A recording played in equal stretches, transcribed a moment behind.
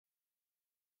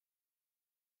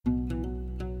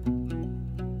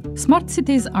Smart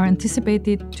cities are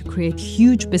anticipated to create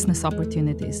huge business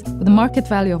opportunities, with a market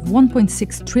value of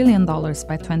 $1.6 trillion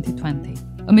by 2020.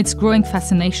 Amidst growing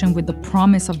fascination with the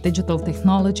promise of digital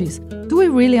technologies, do we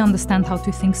really understand how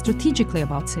to think strategically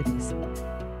about cities?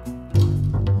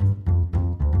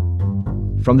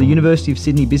 From the University of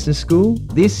Sydney Business School,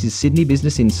 this is Sydney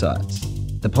Business Insights,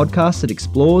 the podcast that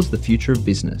explores the future of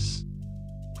business.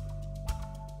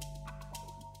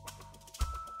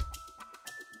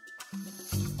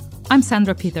 I'm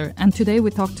Sandra Peter, and today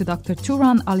we talk to Dr.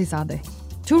 Turan Alizadeh.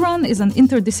 Turan is an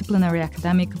interdisciplinary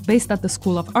academic based at the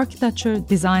School of Architecture,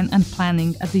 Design and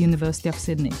Planning at the University of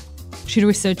Sydney. She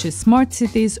researches smart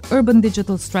cities, urban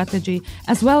digital strategy,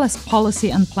 as well as policy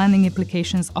and planning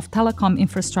implications of telecom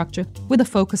infrastructure with a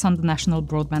focus on the national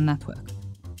broadband network.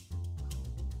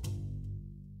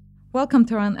 Welcome,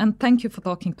 Turan, and thank you for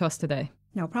talking to us today.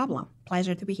 No problem.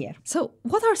 Pleasure to be here. So,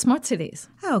 what are smart cities?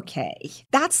 Okay,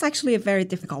 that's actually a very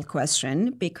difficult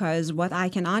question because what I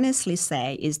can honestly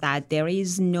say is that there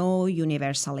is no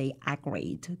universally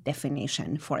agreed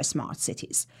definition for smart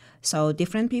cities. So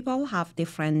different people have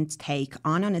different take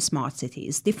on smart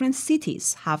cities. Different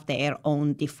cities have their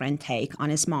own different take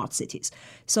on smart cities.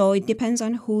 So it depends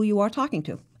on who you are talking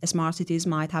to. Smart cities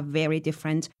might have very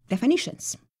different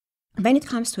definitions. When it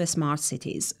comes to smart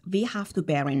cities, we have to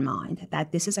bear in mind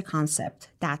that this is a concept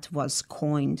that was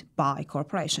coined by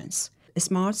corporations. A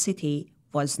smart city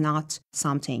was not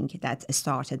something that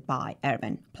started by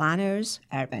urban planners,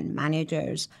 urban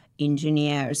managers,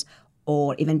 engineers,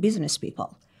 or even business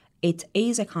people. It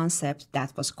is a concept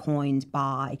that was coined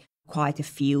by quite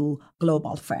a few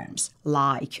global firms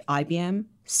like IBM,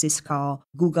 Cisco,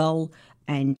 Google,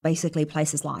 and basically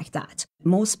places like that.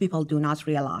 Most people do not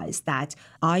realize that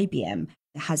IBM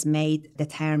has made the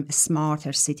term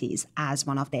smarter cities as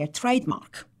one of their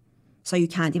trademark. So you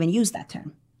can't even use that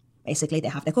term. Basically, they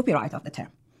have the copyright of the term.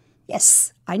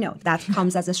 Yes, I know, that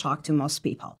comes as a shock to most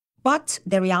people. But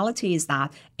the reality is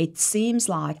that it seems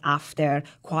like after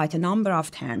quite a number of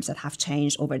terms that have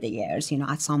changed over the years,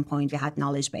 at some point we had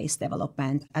knowledge-based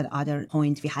development, at other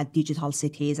point we had digital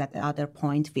cities, at another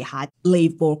point we had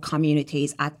live-work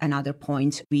communities, at another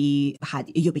point we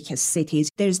had ubiquitous cities.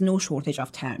 There's no shortage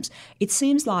of terms. It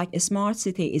seems like a smart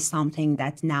city is something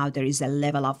that now there is a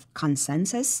level of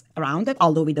consensus around it,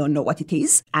 although we don't know what it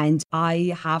is. And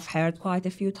I have heard quite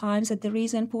a few times that the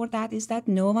reason for that is that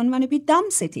no one wants to be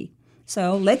dumb city.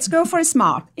 So let's go for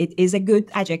smart. It is a good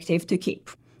adjective to keep.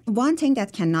 One thing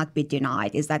that cannot be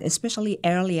denied is that especially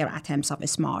earlier attempts of a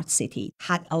smart city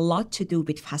had a lot to do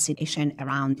with fascination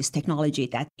around this technology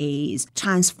that is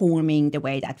transforming the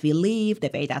way that we live,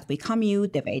 the way that we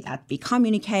commute, the way that we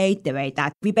communicate, the way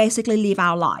that we basically live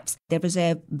our lives. There was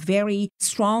a very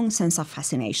strong sense of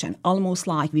fascination, almost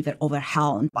like we were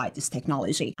overwhelmed by this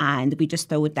technology. And we just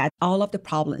thought that all of the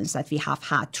problems that we have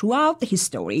had throughout the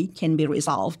history can be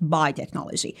resolved by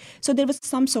technology. So there was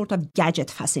some sort of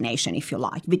gadget fascination, if you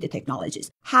like, with the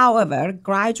technologies. However,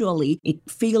 gradually, it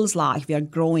feels like we are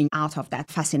growing out of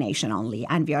that fascination only,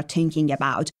 and we are thinking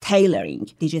about tailoring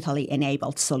digitally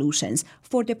enabled solutions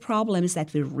for the problems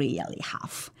that we really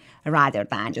have, rather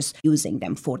than just using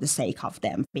them for the sake of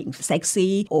them being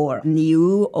sexy or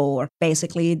new or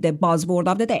basically the buzzword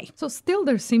of the day. So still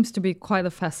there seems to be quite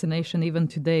a fascination even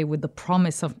today with the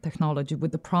promise of technology,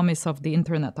 with the promise of the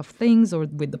Internet of Things, or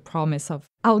with the promise of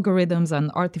algorithms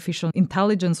and artificial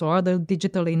intelligence or other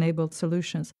digitally enabled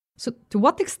solutions. So to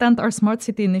what extent are smart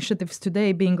city initiatives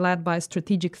today being led by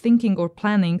strategic thinking or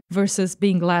planning versus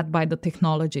being led by the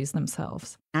technologies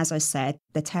themselves? As I said,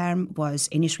 the term was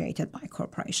initiated by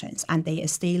corporations, and they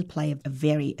still play a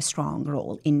very strong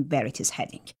role in where it is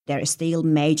heading. There are still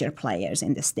major players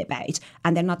in this debate,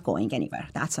 and they're not going anywhere.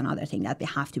 That's another thing that we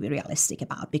have to be realistic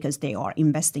about, because they are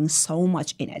investing so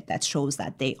much in it that shows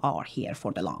that they are here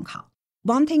for the long haul.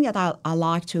 One thing that I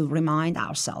like to remind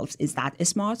ourselves is that a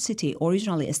smart city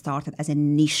originally started as a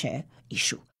niche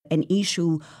issue. An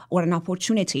issue or an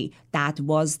opportunity that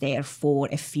was there for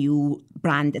a few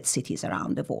branded cities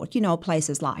around the world,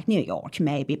 places like New York,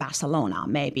 maybe Barcelona,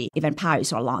 maybe even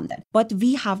Paris or London. But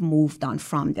we have moved on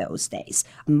from those days.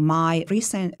 My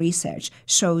recent research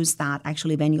shows that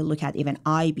actually when you look at even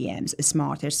IBM's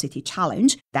Smarter City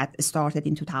Challenge that started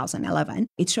in 2011,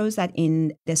 it shows that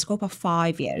in the scope of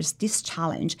 5 years, this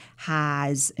challenge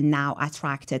has now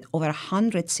attracted over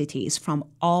 100 cities from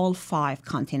all 5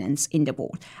 continents in the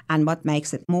world. And what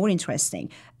makes it more interesting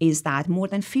is that more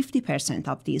than 50%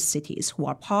 of these cities who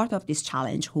are part of this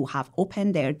challenge, who have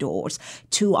opened their doors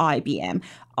to IBM,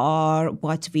 are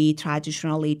what we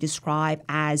traditionally describe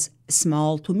as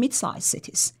small to mid-sized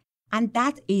cities. And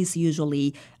that is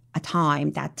usually a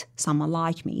time that someone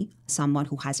like me, someone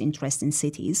who has interest in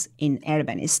cities, in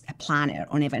urbanist, a planner,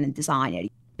 or even a designer,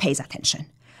 pays attention.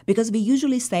 Because we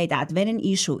usually say that when an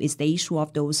issue is the issue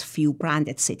of those few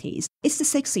branded cities, it's the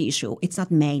sexy issue, it's not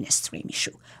mainstream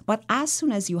issue. But as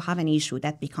soon as you have an issue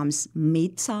that becomes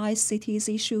mid-sized cities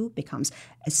issue, becomes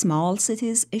a small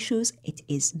cities issues, it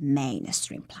is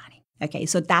mainstream planning. Okay,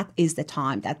 so that is the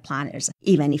time that planners,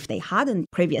 even if they hadn't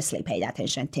previously paid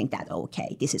attention, think that,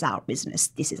 okay, this is our business,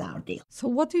 this is our deal. So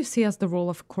what do you see as the role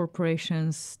of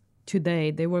corporations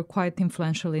today? They were quite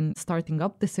influential in starting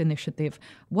up this initiative.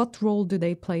 What role do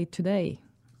they play today?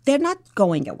 They're not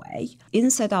going away.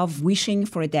 Instead of wishing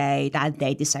for a day that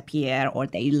they disappear or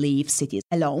they leave cities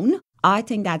alone, I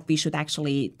think that we should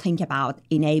actually think about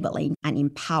enabling and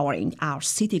empowering our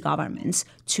city governments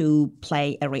to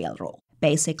play a real role.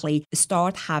 Basically,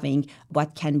 start having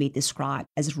what can be described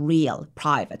as real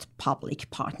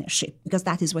private-public partnership, because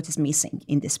that is what is missing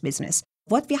in this business.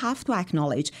 What we have to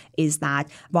acknowledge is that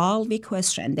while we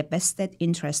question the vested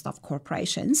interest of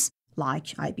corporations like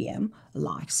IBM,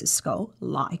 like Cisco,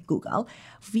 like Google,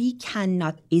 we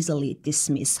cannot easily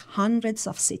dismiss hundreds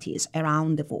of cities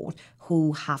around the world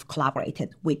who have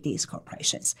collaborated with these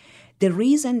corporations. The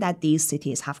reason that these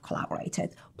cities have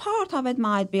collaborated, part of it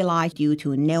might be like due to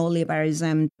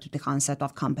neoliberalism, to the concept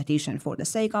of competition for the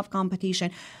sake of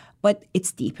competition, but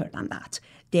it's deeper than that.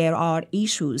 There are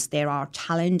issues, there are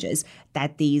challenges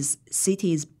that these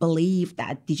cities believe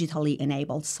that digitally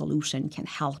enabled solution can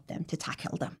help them to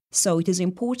tackle them. So it is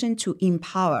important to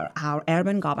empower our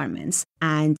urban governments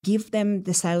and give them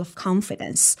the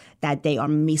self-confidence that they are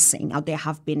missing, or they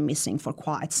have been missing for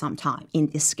quite some time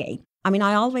in this game. I mean,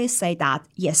 I always say that,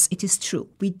 yes, it is true.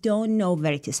 We don't know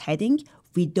where it is heading.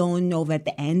 We don't know where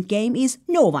the end game is.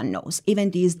 No one knows. Even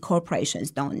these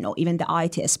corporations don't know. Even the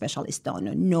IT specialists don't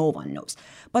know. No one knows.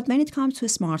 But when it comes to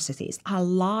smart cities, I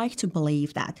like to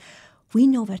believe that we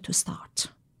know where to start.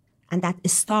 And that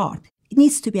start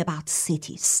needs to be about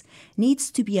cities,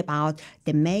 needs to be about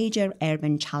the major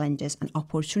urban challenges and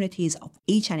opportunities of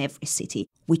each and every city,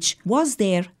 which was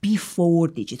there before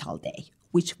Digital Day,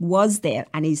 which was there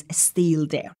and is still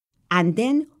there. And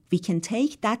then we can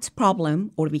take that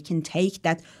problem, or we can take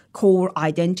that core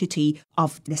identity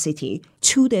of the city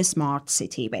to the smart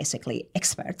city, basically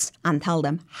experts, and tell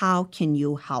them, how can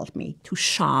you help me to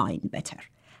shine better?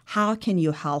 How can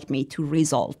you help me to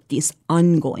resolve this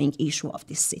ongoing issue of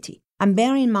this city? And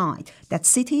bear in mind that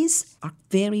cities are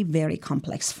very, very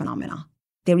complex phenomena.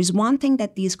 There is one thing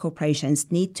that these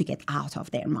corporations need to get out of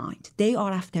their mind. They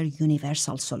are after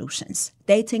universal solutions.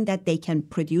 They think that they can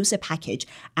produce a package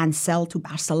and sell to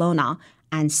Barcelona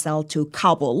and sell to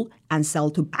Kabul and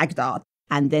sell to Baghdad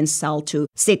and then sell to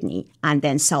Sydney and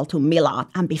then sell to Milan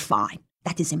and be fine.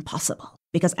 That is impossible.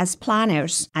 Because as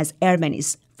planners, as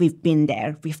urbanists, we've been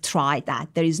there, we've tried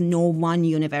that. There is no one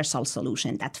universal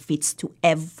solution that fits to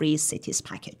every city's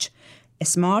package. A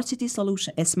smart city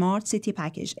solution, a smart city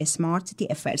package, a smart city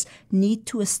affairs need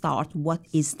to start what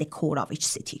is the core of each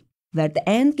city. Where the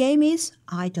end game is,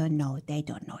 I don't know. They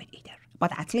don't know it either.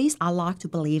 But at least I like to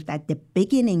believe that the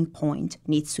beginning point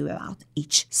needs to be about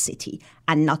each city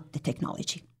and not the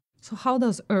technology. So how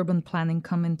does urban planning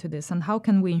come into this? And how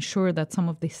can we ensure that some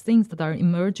of these things that are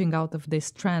emerging out of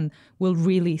this trend will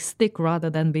really stick rather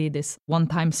than be this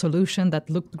one-time solution that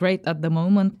looked great at the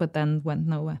moment but then went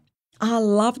nowhere? I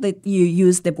love that you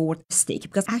use the word stick,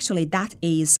 because actually that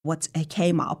is what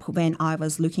came up when I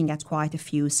was looking at quite a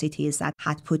few cities that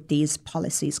had put these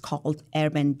policies called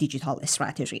urban digital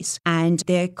strategies. And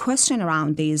the question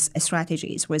around these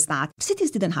strategies was that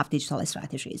cities didn't have digital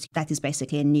strategies. That is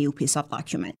basically a new piece of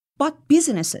document. But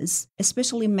businesses,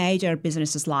 especially major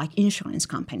businesses like insurance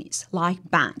companies, like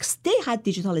banks, they had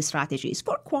digital strategies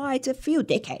for quite a few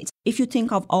decades. If you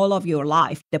think of all of your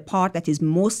life, the part that is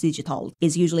most digital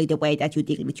is usually the way that you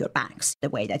deal with your banks, the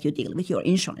way that you deal with your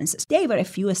insurances. They were a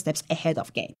few steps ahead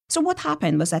of game. So what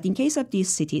happened was that in case of these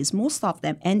cities, most of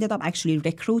them ended up actually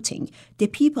recruiting the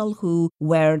people who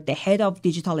were the head of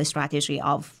digital strategy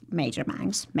of major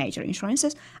banks, major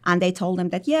insurances, and they told them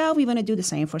that, yeah, we want to do the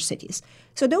same for cities.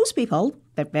 So those people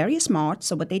were very smart.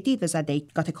 So what they did was that they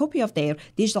got a copy of their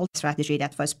digital strategy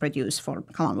that was produced for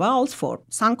Commonwealth, for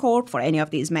Suncorp, for any of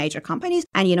these major companies.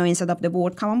 And, instead of the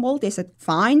word Commonwealth, they said,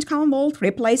 find Commonwealth,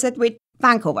 replace it with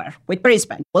Vancouver, with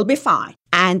Brisbane, we'll be fine.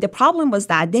 And the problem was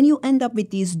that then you end up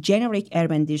with these generic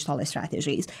urban digital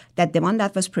strategies, that the one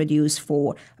that was produced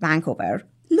for Vancouver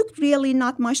looked really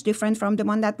not much different from the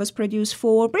one that was produced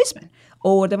for Brisbane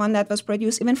or the one that was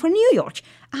produced even for New York.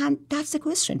 And that's the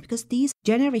question, because these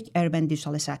generic urban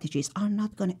digital strategies are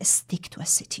not going to stick to a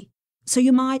city. So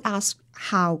you might ask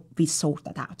how we sort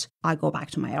that out. I go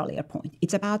back to my earlier point.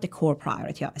 It's about the core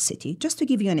priority of a city. Just to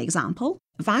give you an example,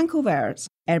 Vancouver's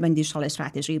urban digital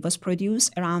strategy was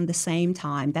produced around the same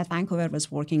time that Vancouver was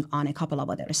working on a couple of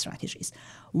other strategies.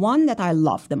 One that I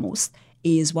love the most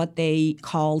is what they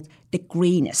called the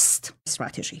greenest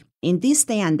strategy. In this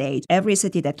day and age, every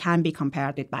city that can be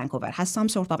compared with Vancouver has some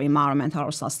sort of environmental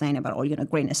or sustainable or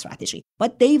green strategy.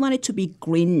 But they wanted to be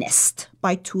greenest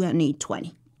by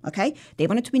 2020. Okay? They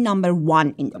wanted to be number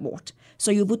one in the world.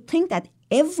 So you would think that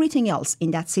everything else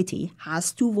in that city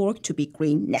has to work to be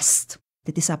greenest.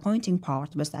 The disappointing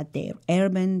part was that their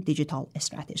urban digital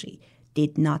strategy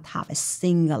did not have a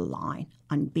single line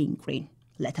on being green,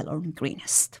 let alone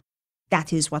greenest.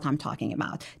 That is what I'm talking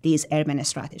about. These urban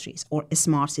strategies or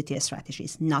smart city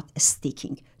strategies not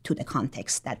sticking to the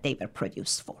context that they were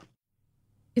produced for.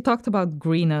 You talked about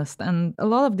greenest, and a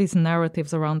lot of these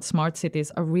narratives around smart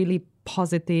cities are really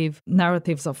positive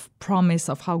narratives of promise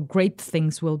of how great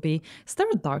things will be. Is there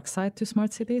a dark side to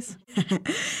smart cities?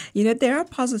 They are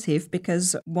positive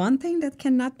because one thing that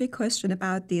cannot be questioned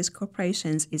about these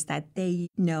corporations is that they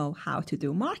know how to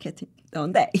do marketing,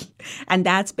 don't they? And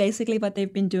that's basically what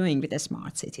they've been doing with the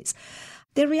smart cities.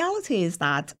 The reality is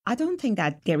that I don't think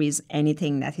that there is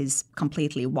anything that is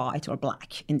completely white or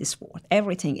black in this world.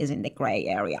 Everything is in the gray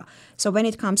area. So when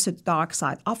it comes to the dark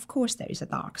side, of course there is a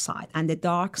dark side. And the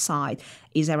dark side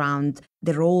is around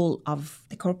the role of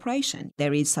the corporation.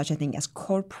 There is such a thing as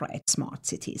corporate smart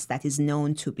cities that is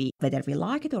known to be, whether we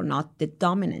like it or not, the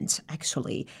dominant,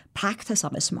 actually, practice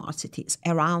of smart cities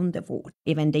around the world.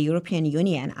 Even the European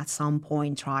Union at some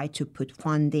point tried to put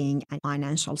funding and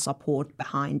financial support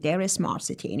behind their smart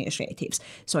city initiatives.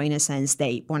 So in a sense,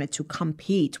 they wanted to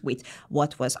compete with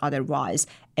what was otherwise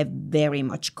a very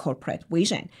much corporate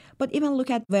vision. But even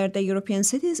look at where the European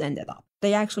cities ended up.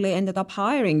 They actually ended up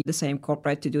hiring the same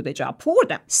corporate to do the job for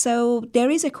them. So there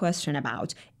is a question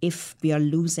about if we are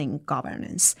losing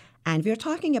governance. And we're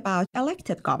talking about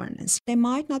elected governance. They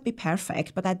might not be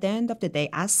perfect, but at the end of the day,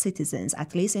 as citizens,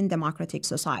 at least in democratic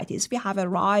societies, we have a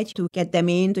right to get them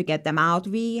in, to get them out.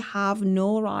 We have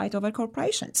no right over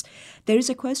corporations. There is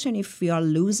a question if we are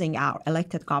losing our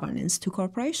elected governance to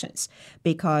corporations,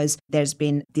 because there's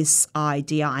been this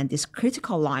idea and this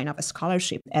critical line of a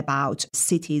scholarship about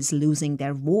cities losing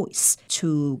their voice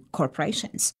to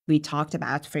corporations. We talked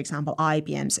about, for example,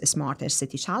 IBM's Smarter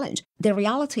City Challenge. The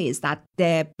reality is that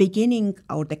the beginning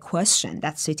or the question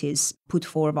that cities put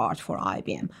forward for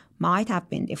IBM might have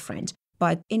been different.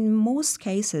 But in most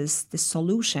cases, the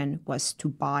solution was to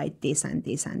buy this and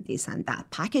this and this and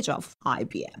that package of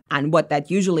IBM. And what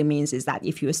that usually means is that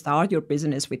if you start your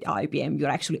business with IBM, you're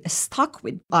actually stuck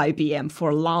with IBM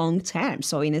for long term.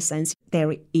 So in a sense,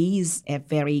 there is a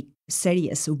very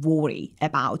serious worry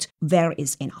about where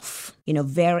is enough.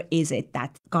 Where is it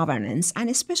that governance, and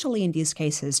especially in these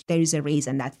cases, there is a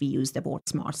reason that we use the word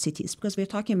smart cities, because we're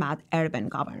talking about urban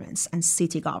governance and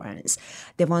city governance,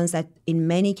 the ones that in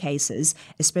many cases,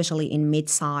 especially in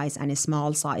mid-size and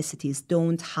small-size cities,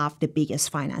 don't have the biggest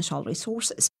financial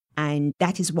resources. And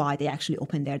that is why they actually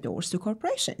open their doors to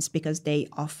corporations, because they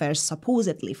offer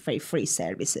supposedly free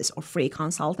services or free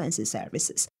consultancy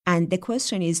services. And the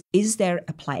question is there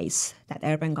a place that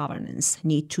urban governance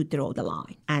need to draw the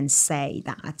line and say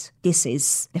that this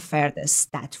is the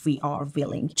furthest that we are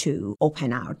willing to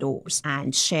open our doors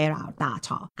and share our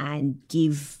data and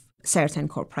give certain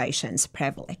corporations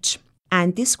privilege?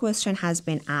 And this question has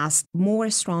been asked more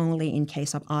strongly in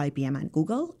case of IBM and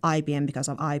Google. IBM because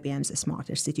of IBM's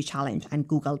Smarter City Challenge and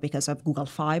Google because of Google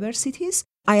Fiber Cities.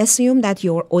 I assume that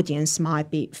your audience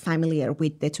might be familiar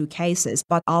with the two cases,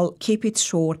 but I'll keep it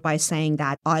short by saying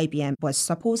that IBM was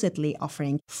supposedly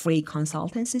offering free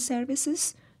consultancy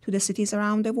services to the cities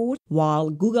around the world, while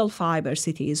Google Fiber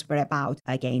Cities were about,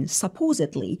 again,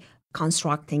 supposedly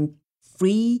constructing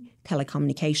free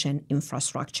telecommunication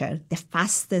infrastructure, the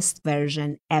fastest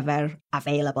version ever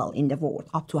available in the world,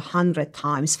 up to 100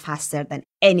 times faster than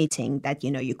anything that,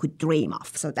 you could dream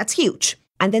of. So that's huge.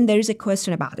 And then there is a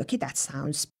question about, okay, that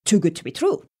sounds too good to be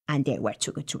true. And they were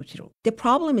too good to be true. The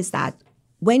problem is that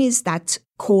when is that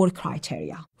core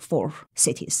criteria for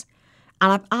cities?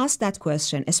 And I've asked that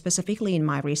question specifically in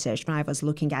my research when I was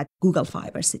looking at Google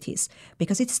Fiber Cities,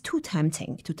 because it's too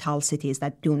tempting to tell cities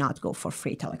that do not go for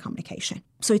free telecommunication.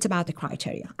 So it's about the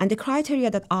criteria. And the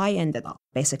criteria that I ended up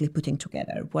basically putting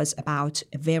together was about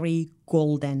a very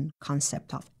golden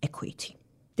concept of equity.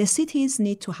 The cities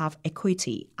need to have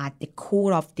equity at the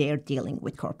core of their dealing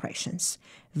with corporations,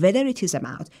 whether it is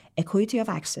about equity of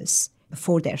access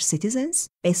for their citizens,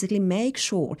 basically make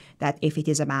sure that if it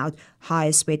is about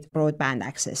high-speed broadband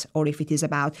access or if it is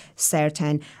about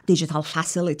certain digital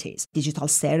facilities, digital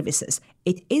services,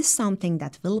 it is something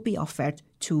that will be offered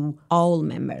to all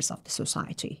members of the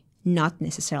society, not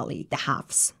necessarily the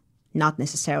haves, not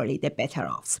necessarily the better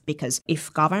offs. Because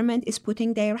if government is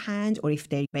putting their hand or if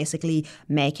they're basically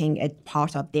making it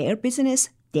part of their business,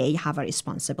 they have a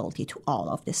responsibility to all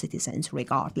of the citizens,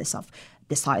 regardless of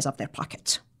the size of their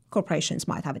pocket. Corporations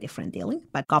might have a different dealing,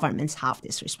 but governments have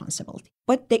this responsibility.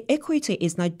 But the equity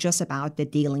is not just about the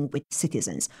dealing with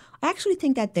citizens. I actually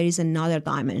think that there is another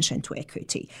dimension to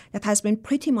equity that has been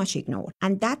pretty much ignored.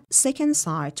 And that second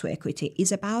side to equity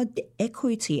is about the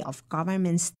equity of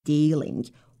governments dealing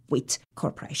with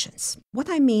corporations. What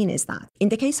I mean is that in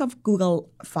the case of Google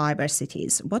Fiber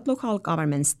Cities, what local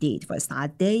governments did was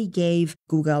that they gave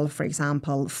Google, for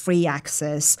example, free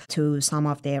access to some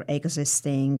of their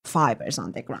existing fibers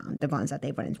on the ground, the ones that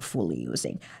they weren't fully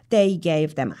using. They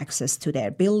gave them access to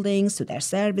their buildings, to their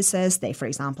services. They, for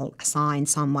example, assigned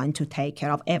someone to take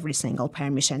care of every single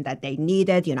permission that they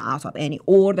needed, out of any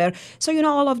order. So,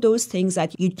 all of those things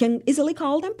that you can easily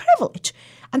call them privilege.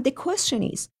 And the question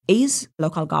is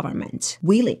local government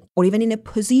willing or even in a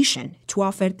position to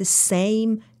offer the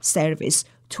same service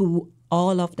to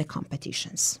all of the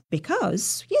competitions?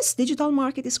 Because, yes, digital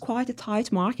market is quite a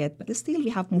tight market, but still we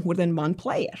have more than one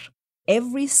player.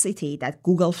 Every city that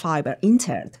Google Fiber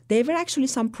entered, there were actually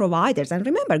some providers. And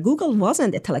remember, Google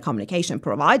wasn't a telecommunication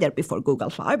provider before Google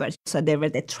Fiber. So there were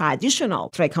the traditional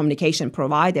telecommunication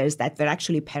providers that were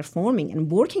actually performing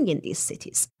and working in these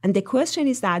cities. And the question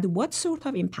is that what sort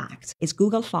of impact is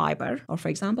Google Fiber or, for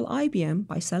example, IBM,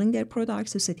 by selling their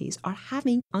products to cities, are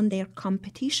having on their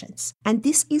competitions? And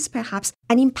this is perhaps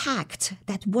an impact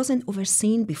that wasn't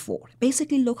overseen before.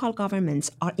 Basically, local governments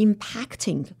are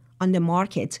impacting on the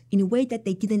market in a way that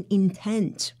they didn't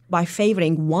intend by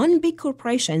favoring one big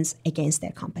corporations against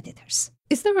their competitors.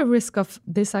 Is there a risk of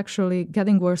this actually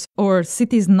getting worse or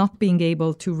cities not being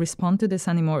able to respond to this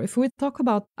anymore? If we talk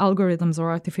about algorithms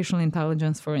or artificial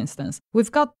intelligence, for instance, we've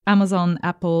got Amazon,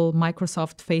 Apple,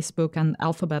 Microsoft, Facebook, and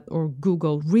Alphabet or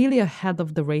Google really ahead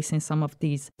of the race in some of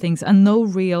these things and no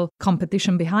real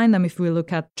competition behind them. If we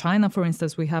look at China, for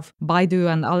instance, we have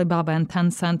Baidu and Alibaba and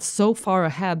Tencent so far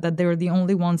ahead that they're the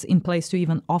only ones in place to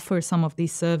even offer some of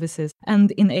these services.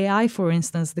 And in AI, for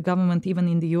instance, the government, even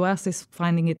in the US, is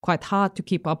finding it quite hard to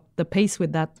keep up the pace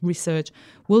with that research.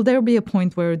 Will there be a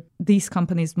point where these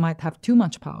companies might have too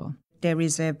much power? There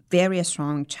is a very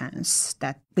strong chance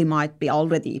that we might be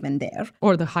already even there.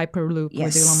 Or the Hyperloop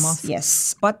with Elon Musk.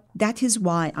 Yes, but that is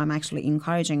why I'm actually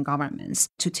encouraging governments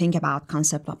to think about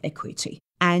concept of equity.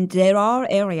 And there are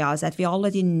areas that we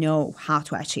already know how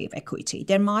to achieve equity.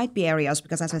 There might be areas,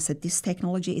 because as I said, this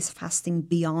technology is fasting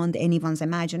beyond anyone's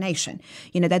imagination,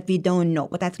 that we don't know.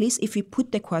 But at least if we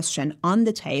put the question on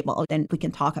the table, then we can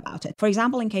talk about it. For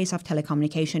example, in case of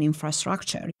telecommunication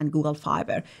infrastructure and Google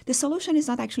Fiber, the solution is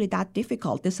not actually that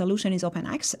difficult. The solution is open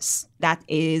access. That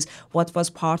is what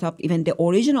was part of even the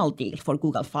original deal for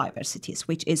Google Fiber Cities,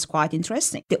 which is quite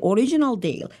interesting. The original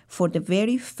deal for the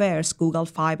very first Google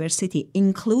Fiber City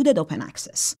included open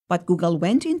access. But Google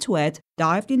went into it,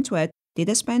 dived into it,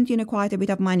 did spend quite a bit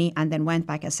of money, and then went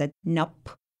back and said,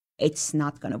 nope, it's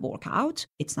not going to work out.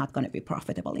 It's not going to be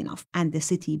profitable enough. And the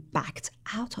city backed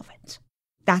out of it.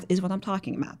 That is what I'm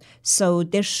talking about. So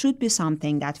there should be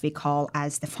something that we call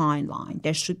as the fine line.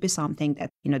 There should be something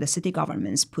that, the city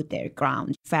governments put their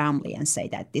ground firmly and say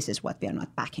that this is what we are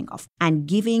not backing off. And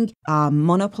giving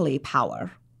monopoly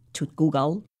power to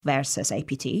Google versus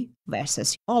APT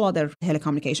versus all other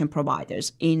telecommunication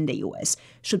providers in the US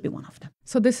should be one of them.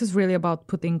 So this is really about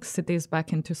putting cities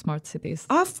back into smart cities?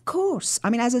 Of course. I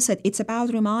mean, as I said, it's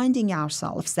about reminding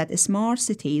ourselves that smart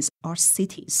cities are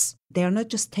cities. They are not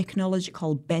just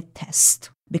technological bed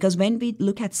tests. Because when we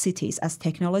look at cities as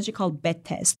technological bed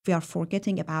tests, we are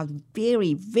forgetting about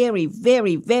very, very,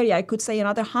 very, very, I could say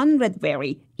another 100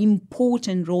 very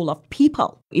important role of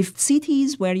people. If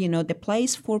cities were, the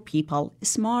place for people,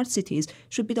 smart cities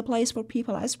should be the place for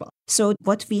people as well. So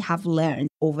what we have learned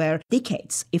over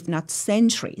decades, if not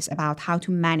centuries, about how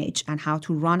to manage and how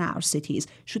to run our cities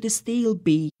should still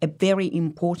be a very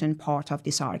important part of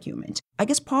this argument. I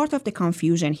guess part of the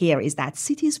confusion here is that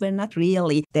cities were not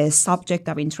really the subject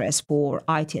of interest for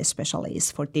IT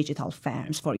specialists, for digital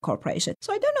firms, for corporations.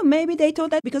 So I don't know, maybe they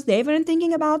thought that because they weren't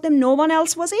thinking about them, no one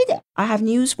else was either. I have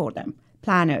news for them.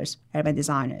 Planners, urban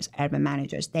designers, urban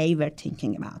managers, they were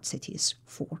thinking about cities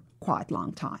for quite a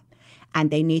long time. and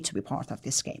they need to be part of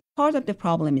this game. Part of the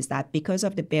problem is that because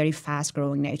of the very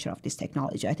fast-growing nature of this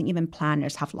technology, I think even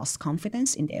planners have lost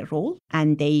confidence in their role,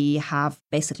 and they have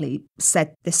basically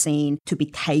set the scene to be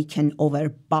taken over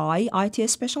by IT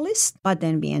specialists. But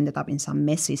then we ended up in some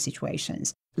messy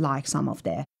situations, like some of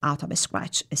the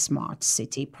out-of-scratch smart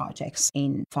city projects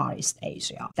in Far East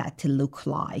Asia that look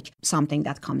like something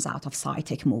that comes out of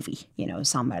sci-tech movie,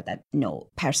 somewhere that no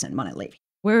person want to live.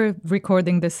 We're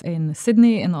recording this in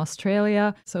Sydney in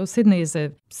Australia. So Sydney is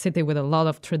a city with a lot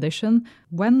of tradition.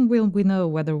 When will we know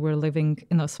whether we're living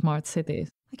in a smart city?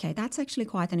 Okay, that's actually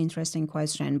quite an interesting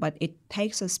question, but it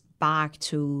takes us back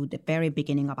to the very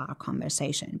beginning of our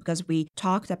conversation, because we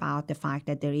talked about the fact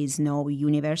that there is no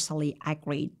universally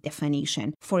agreed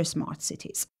definition for smart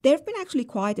cities. There have been actually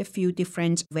quite a few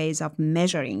different ways of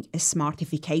measuring a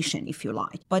smartification, if you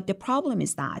like. But the problem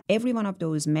is that every one of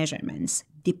those measurements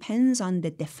depends on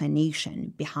the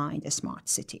definition behind a smart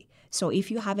city. So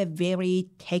if you have a very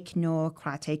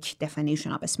technocratic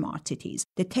definition of a smart cities,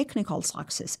 the technical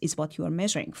success is what you are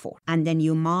measuring for. And then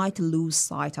you might lose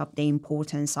sight of the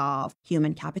importance of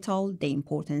human capital, the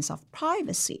importance of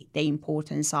privacy, the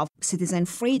importance of citizen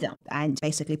freedom, and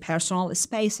basically personal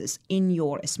spaces in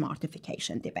your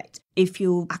smartification debate. If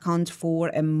you account for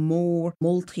a more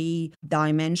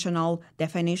multi-dimensional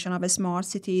definition of a smart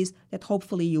cities, that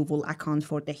hopefully you will account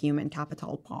for the human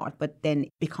capital part, but then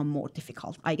become more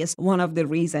difficult. I guess one of the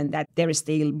reasons that there is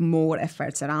still more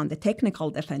efforts around the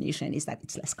technical definition is that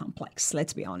it's less complex,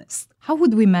 let's be honest. How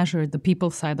would we measure the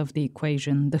people side of the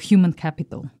equation, the human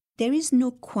capital? There is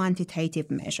no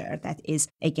quantitative measure that is,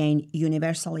 again,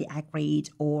 universally agreed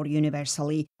or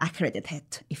universally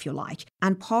accredited, if you like.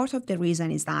 And part of the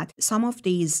reason is that some of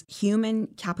these human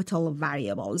capital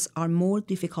variables are more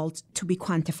difficult to be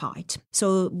quantified.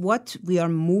 So what we are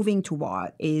moving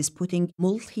toward is putting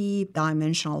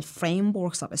multi-dimensional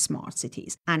frameworks of smart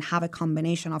cities and have a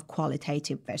combination of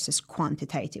qualitative versus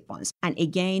quantitative ones. And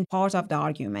again, part of the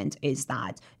argument is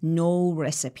that no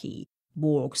recipe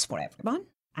works for everyone.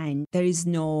 And there is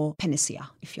no panacea,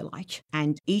 if you like.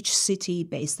 And each city,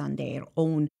 based on their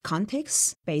own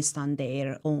context, based on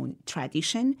their own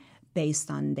tradition,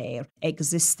 based on their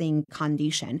existing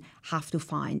condition, have to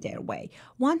find their way.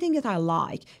 One thing that I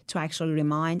like to actually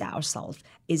remind ourselves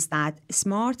is that a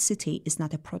smart city is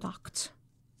not a product.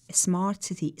 A smart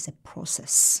city is a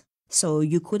process. So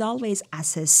you could always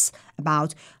assess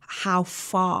about how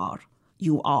far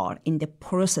you are in the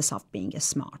process of being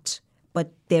smart.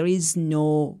 But there is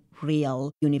no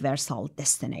real universal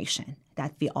destination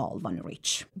that we all want to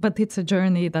reach. But it's a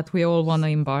journey that we all want to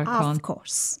embark on. Of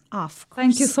course.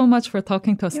 Thank you so much for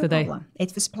talking to us today. No problem.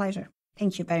 It was a pleasure.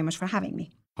 Thank you very much for having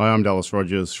me. Hi, I'm Dallas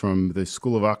Rogers from the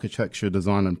School of Architecture,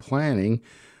 Design and Planning.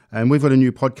 And we've got a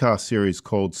new podcast series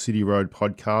called City Road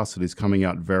Podcast that is coming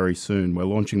out very soon. We're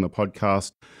launching the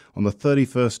podcast on the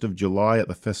 31st of July at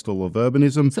the Festival of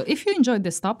Urbanism. So if you enjoyed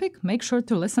this topic, make sure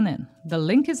to listen in. The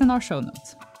link is in our show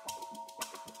notes.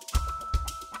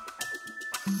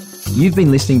 You've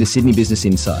been listening to Sydney Business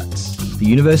Insights, the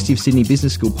University of Sydney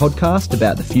Business School podcast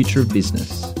about the future of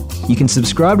business. You can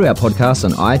subscribe to our podcast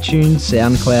on iTunes,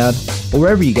 SoundCloud, or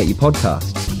wherever you get your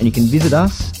podcasts. And you can visit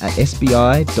us at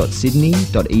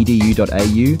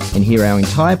sbi.sydney.edu.au and hear our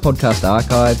entire podcast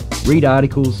archive, read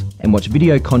articles, and watch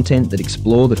video content that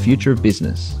explore the future of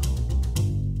business.